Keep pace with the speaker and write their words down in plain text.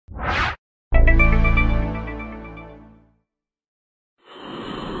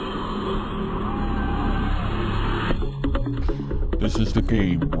This is the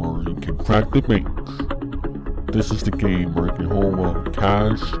game where you can crack the bank. This is the game where you can hold up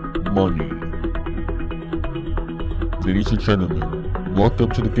cash money. Ladies and gentlemen, welcome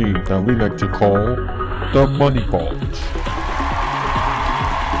to the game that we like to call the Money Vault.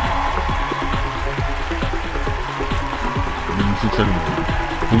 Ladies and gentlemen,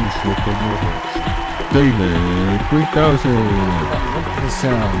 please welcome your host, David 3000. Welcome to the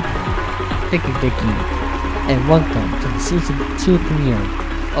show. Dicky. And welcome to the Season 2 premiere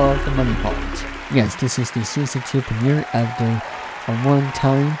of the Money Vault. Yes, this is the Season 2 premiere after a one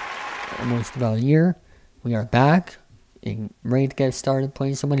time, almost about a year. We are back and ready to get started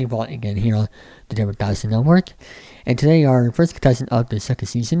playing some Money Vault again here on the David 3000 Network. And today our first contestant of the second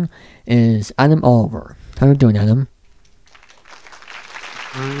season is Adam Oliver. How are you doing, Adam?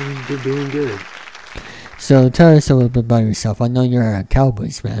 I'm doing good. So tell us a little bit about yourself. I know you're a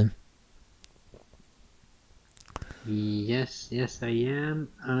Cowboys fan. Yes, I am.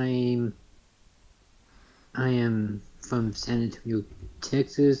 I am from San Antonio,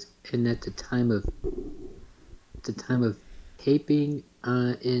 Texas, and at the time of taping,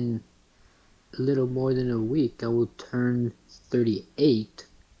 in a little more than a week, I will turn 38.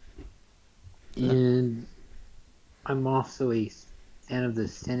 And I'm also a fan of the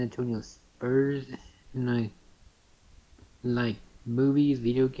San Antonio Spurs, and I like movies,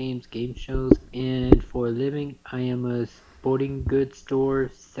 video games, game shows, and for a living, I am a sporting goods store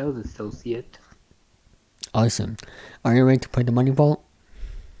sales associate. Awesome. Are you ready to play the Money Vault?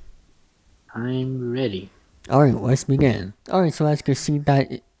 I'm ready. Alright, let's begin. Alright, so as you can see,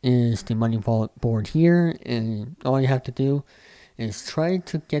 that is the Money Vault board here, and all you have to do is try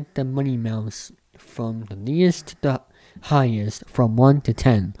to get the money amounts from the least to the highest from 1 to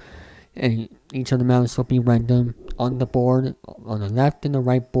 10. And each of the amounts will be random on the board, on the left and the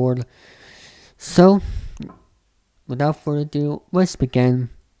right board. So, without further ado, let's begin,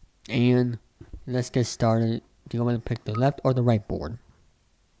 and let's get started. Do you want to pick the left or the right board?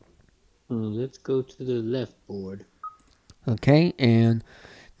 Let's go to the left board. Okay, and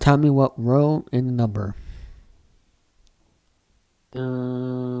tell me what row and the number.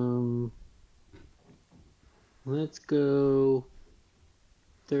 Let's go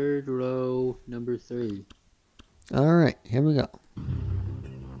third row, number 3. Alright, here we go.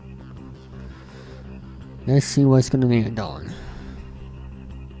 Let's see what's gonna land on.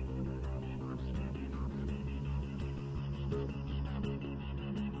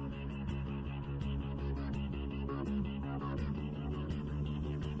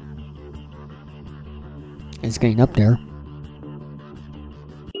 It's getting up there.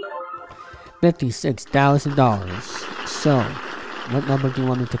 $56,000. So, what number do you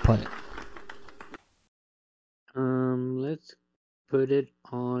want me to put it? Let's put it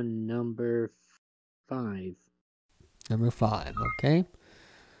on number 5. Number 5, okay?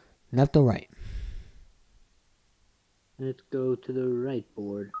 Left or right? Let's go to the right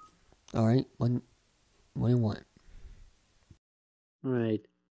board. Alright, what do you want? Alright,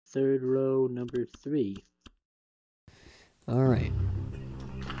 third row, number 3. Alright.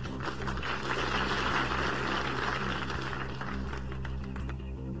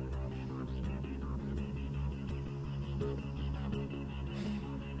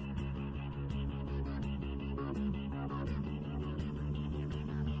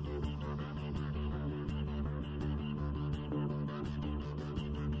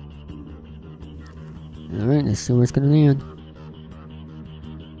 Alright, let's see where it's gonna land.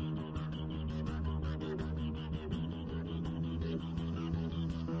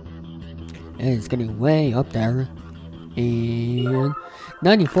 And it's getting way up there. And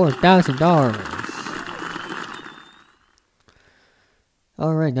 $94,000.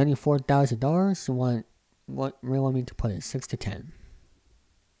 Alright, $94,000. So what do you want me to put it? 6 to 10.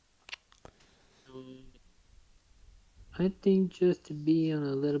 I think just to be on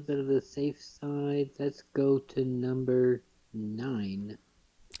a little bit of the safe side, let's go to number 9.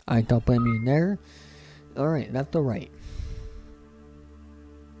 I don't blame you there. Alright, left or right?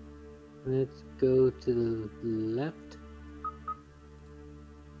 Let's go to the left.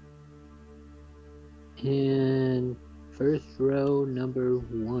 And first row, number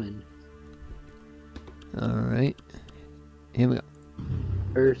 1. Alright. Here we go.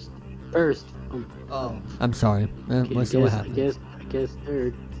 First. Oh, I'm sorry. Okay, Let's see what happens. I guess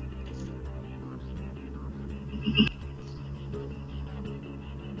third.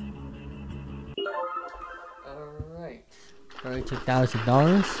 Alright.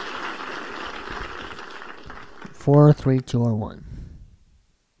 $32,000. 4, 3, 2, or 1.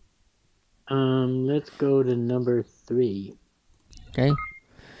 Let's go to number 3. Okay.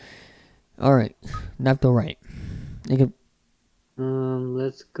 Alright. Left or right? You can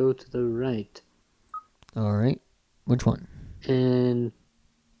Let's go to the right. Alright. Which one? And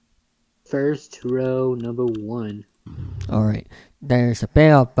first row, number 1. Alright. There's a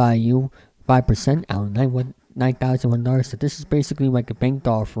payout value 5% out of $9,001. So this is basically like a bank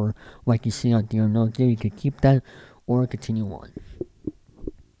offer, like you see on Deal or No Deal. You could keep that or continue on.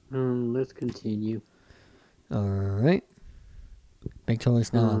 Let's continue. Alright. Bank total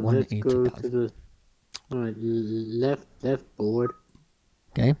is now at Let's go to 182,000. the left board.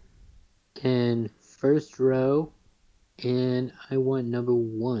 Okay. And first row, and I want number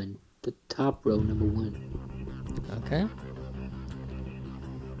 1. The top row, number 1. Okay.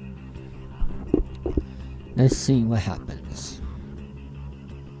 Let's see what happens.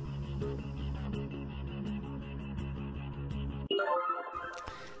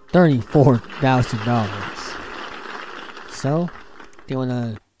 $34,000. So, do you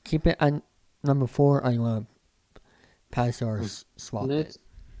wanna keep it on number 4, or you wanna pass or swap it?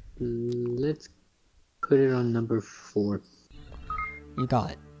 Let's put it on number 4. You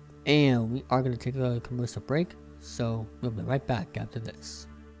got it. And we are gonna take a commercial break, so we'll be right back after this.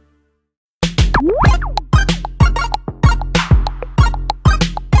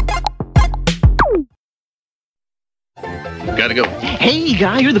 Gotta go. Hey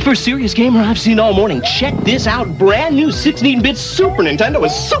guy, you're the first serious gamer I've seen all morning. Check this out. Brand new 16-bit Super Nintendo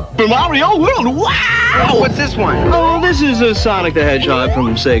with Super Mario World. Wow! Oh, what's this one? Oh, this is a Sonic the Hedgehog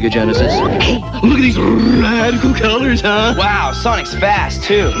from Sega Genesis. Hey, look at these radical colors, huh? Wow, Sonic's fast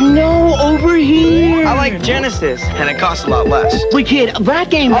too. No, over here. I like Genesis, and it costs a lot less. Wait, kid,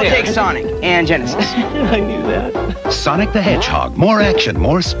 that game I'll there. take Sonic and Genesis. I knew that. Sonic the Hedgehog. More action,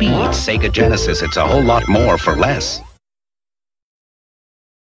 more speed. Sega Genesis, it's a whole lot more for less.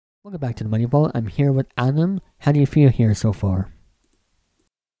 Welcome back to the Money Vault. I'm here with Adam. How do you feel here so far?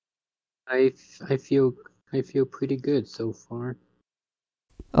 I feel pretty good so far.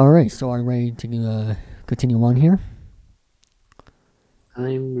 Alright, so are you ready to continue on here?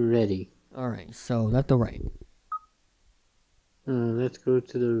 I'm ready. Alright, so left or right? Let's go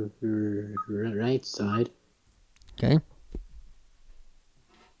to the right side. Okay.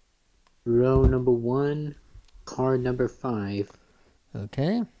 Row number 1, card number 5.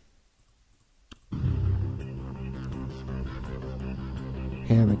 Okay.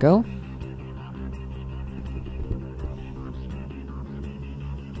 Here we go.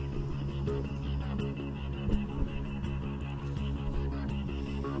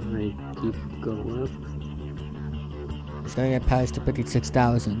 I keep go up. It's gonna get past the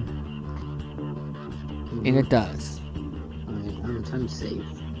 56,000. And it does. I'm safe.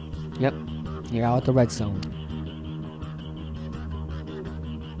 Yep. You're out the red zone.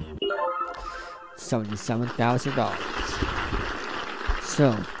 $77,000.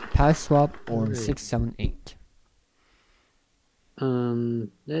 So, pass swap or Alright. 678.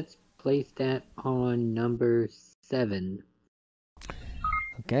 Let's place that on number 7.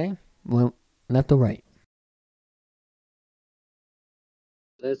 Okay. Well, left or right?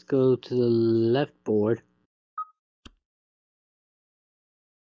 Let's go to the left board.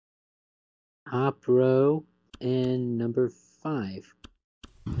 Top row and number 5.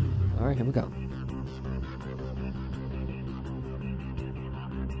 Alright, here we go.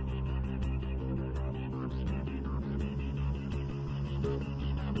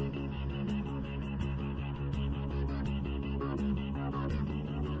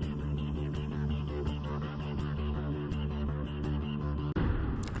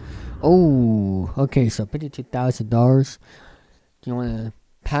 Oh, okay, so $52,000. Do you want to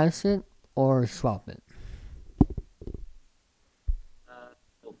pass it or swap it?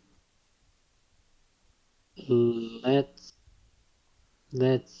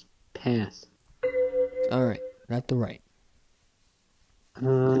 Let's pass. Alright, left or right?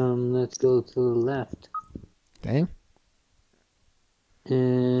 Let's go to the left. Okay.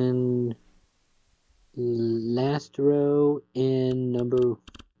 And last row and number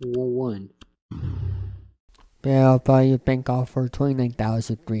 1. Payout value bank offer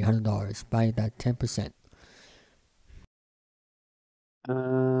 $29,300. Buy that 10%.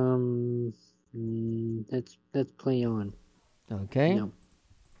 Let's play on. Okay. No.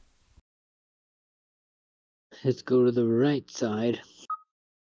 Let's go to the right side.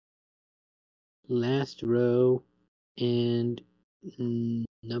 Last row and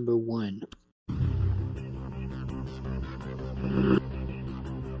number 1.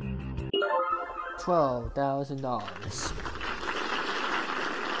 $12,000.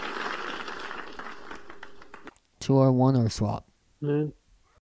 2 or 1 or swap.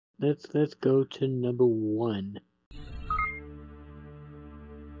 Let's go to number 1.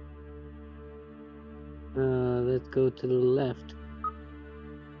 Let's go to the left.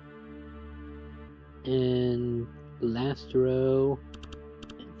 And last row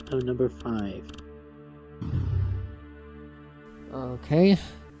of number 5. Okay.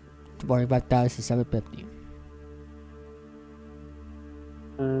 Don't worry about that. It's 750.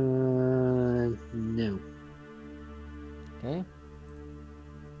 No. Okay.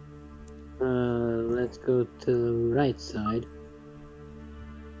 Let's go to the right side.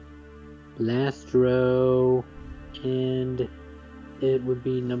 Last row, and it would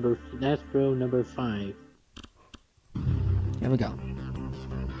be last row number 5. Here we go.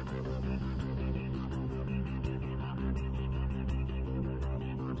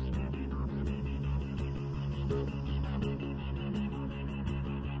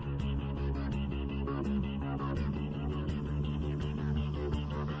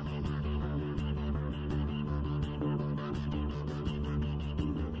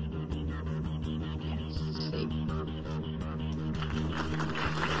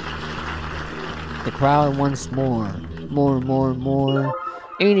 The crowd wants more. More.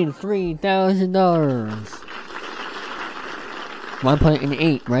 $83,000.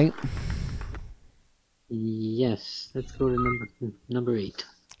 1.8, right? Yes, let's go to number 8.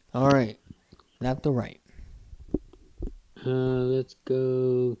 Alright. Left or right? Let's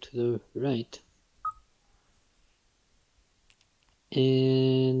go to the right.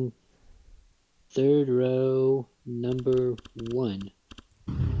 And third row, number 1.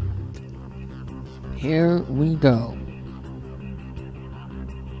 Here we go.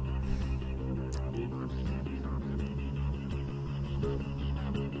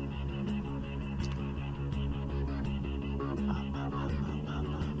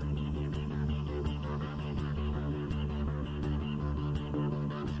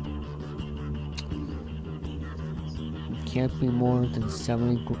 Can't be more than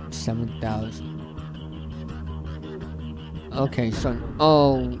 77,000. Okay, so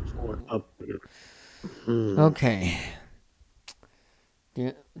okay. Do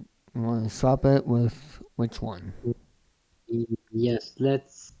you want to swap it with which one? Yes,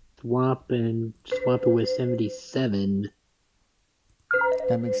 let's swap it with 77.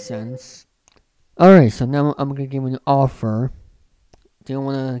 That makes sense. Alright, so now I'm gonna give you an offer. Do you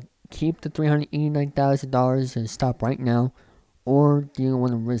want to keep the $389,000 and stop right now, or do you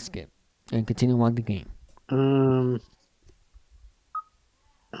want to risk it and continue on the game?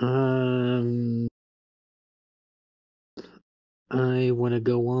 I want to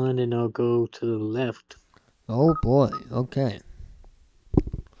go on, and I'll go to the left. Oh boy, okay.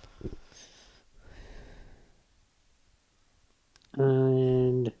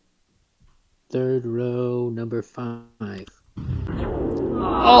 And third row, number 5.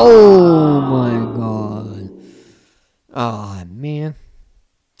 Oh my god. Oh man.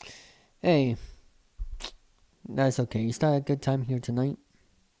 Hey. That's okay. You still had a good time here tonight?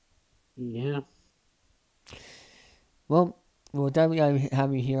 Yeah. Well, we'll definitely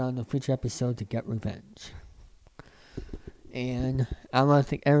have you here on the future episode to get revenge. And I want to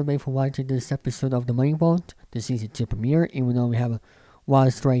thank everybody for watching this episode of The Money Vault, the season 2 premiere, even though we have a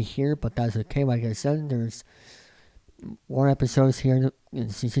lost right here, but that's okay. Like I said, there's more episodes here in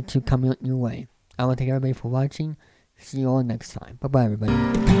season 2 coming your way. I want to thank everybody for watching. See you all next time. Bye-bye, everybody.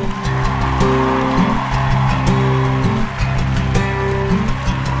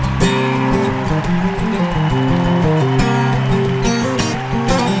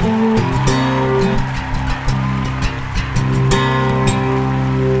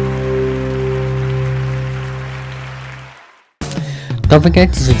 Don't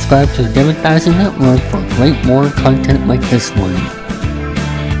forget to subscribe to the David Dyson Network for great more content like this one.